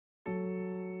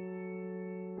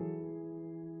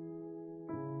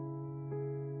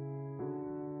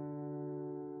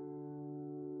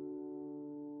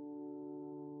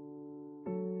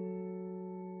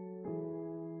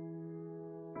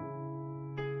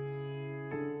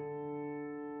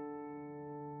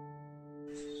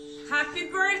Happy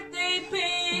birthday,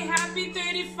 Pay. Happy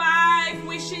 35.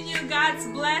 Wishing you God's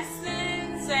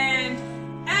blessings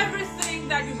and everything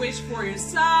that you wish for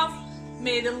yourself.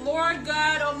 May the Lord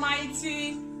God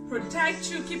Almighty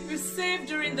protect you, keep you safe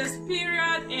during this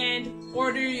period, and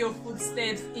order your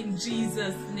footsteps in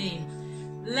Jesus' name.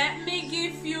 Let me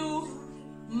give you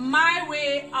my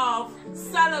way of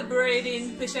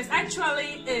celebrating Patience.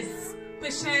 Actually, it's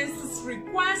Patience's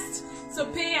request. So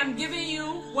Pay, I'm giving you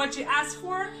what you asked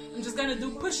for. I'm just gonna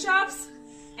do push-ups,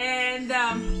 and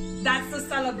that's the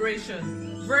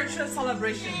celebration, virtual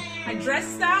celebration. I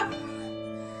dressed up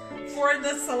for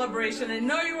the celebration. I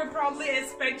know you were probably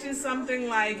expecting something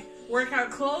like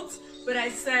workout clothes, but I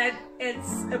said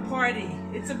it's a party.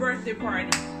 It's a birthday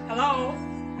party. Hello?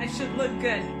 I should look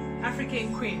good.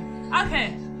 African queen.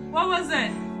 Okay, what was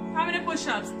it? How many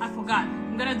push-ups? I forgot.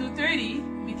 I'm gonna do 30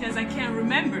 because I can't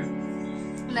remember.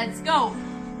 Let's go.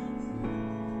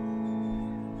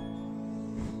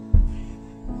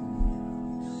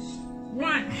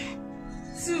 1,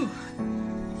 2,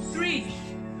 3,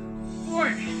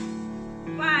 4,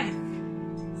 5,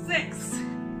 6,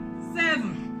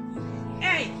 7,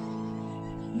 8,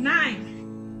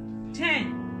 9,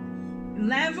 10,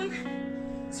 11,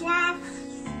 12,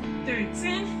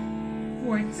 13,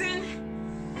 14,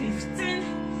 15,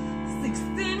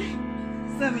 16,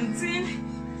 17,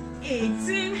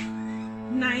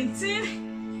 18,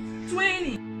 19,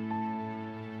 20.